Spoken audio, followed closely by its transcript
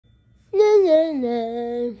la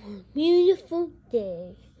la, beautiful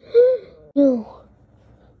day. No.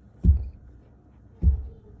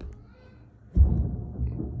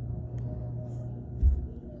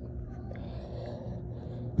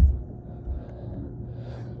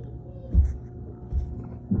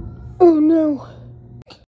 Oh no.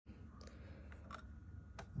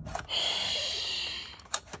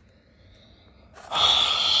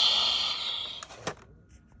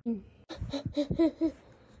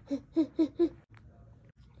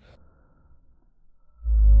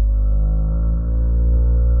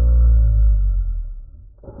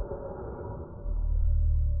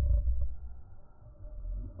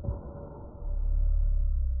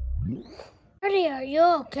 Buddy, are you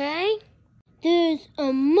okay? There's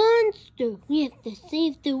a monster. We have to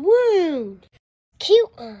save the world.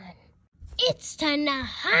 Cute on. It's time to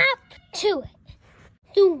hop to it.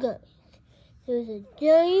 So guys, there's a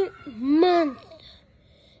giant monster.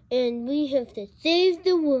 And we have to save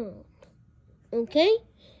the world. Okay?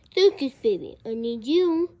 Circus baby, I need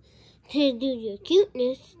you to do your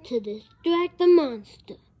cuteness to distract the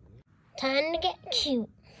monster. Time to get cute.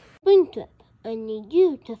 Springtrap, I need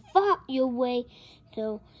you to fight your way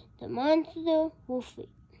so the monster will flee.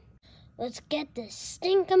 Let's get this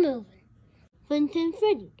stinker moving. Funtime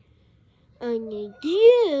Freddy, I need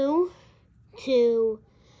you to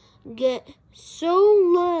get so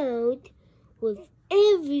loud with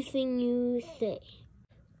everything you say.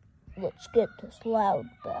 Let's get this loud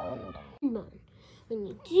band. I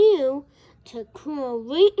need you to crawl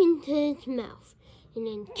right into its mouth and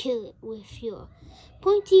then kill it with your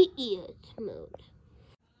pointy ears mode.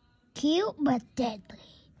 Cute but deadly.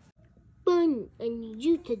 Bunny, I need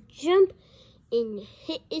you to jump and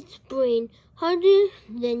hit its brain harder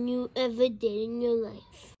than you ever did in your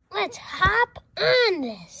life. Let's hop on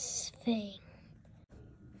this thing.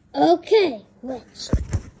 Okay, let's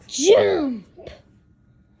jump.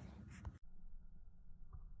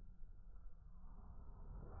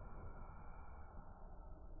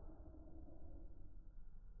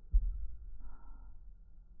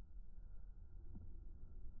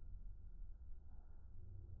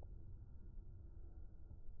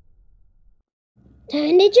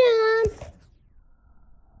 Time to jump.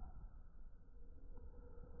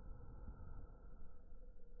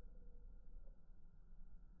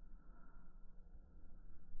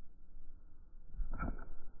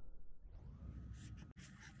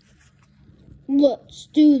 Let's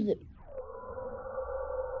do this.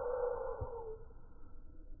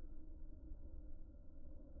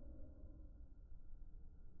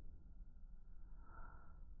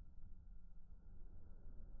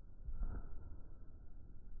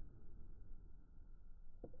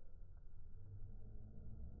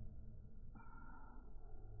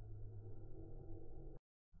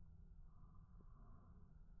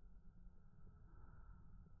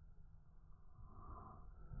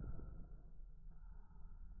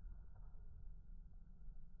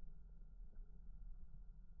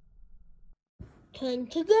 Time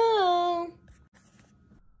to go.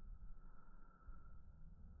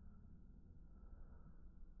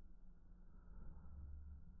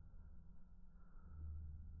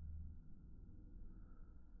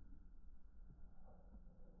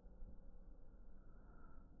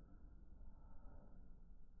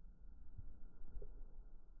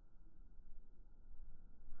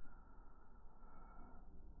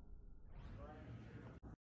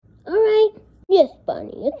 All right. Yes,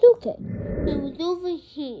 Bonnie, it's okay. It was over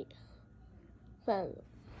here. Follow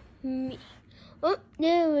me. Oh,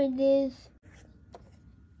 there it is.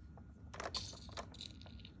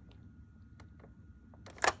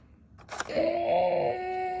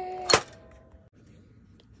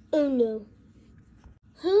 Oh no.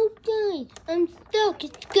 Help, guys. I'm stuck.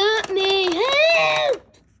 It's got me.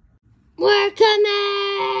 Help! We're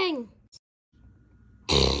coming!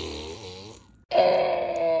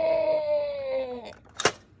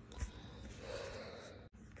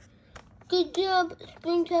 Good job,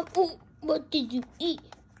 Springtrap. Oh, what did you eat?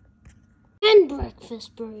 And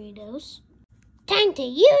breakfast burritos. Time to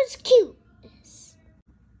use cuteness.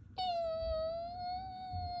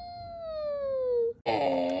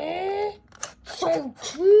 So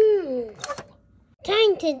cool.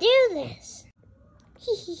 Time to do this.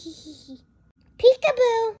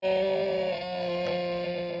 Peekaboo.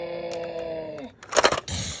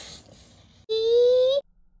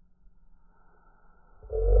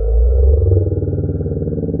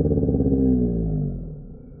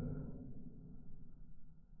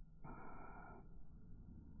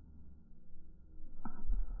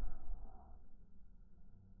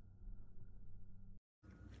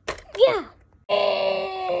 Yeah.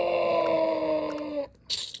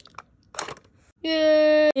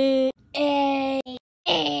 Yay!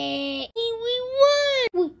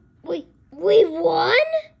 We won?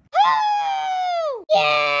 Oh!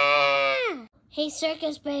 Yeah! Hey,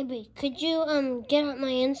 Circus Baby, could you get on my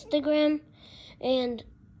Instagram and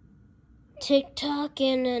TikTok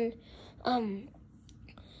and then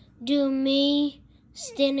do me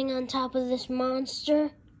standing on top of this monster?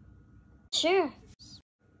 Sure.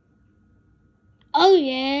 Oh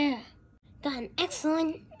yeah, got an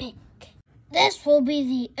excellent pick. This will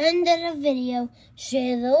be the end of the video.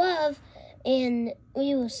 Share the love, and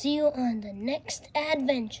we will see you on the next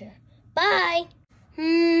adventure. Bye.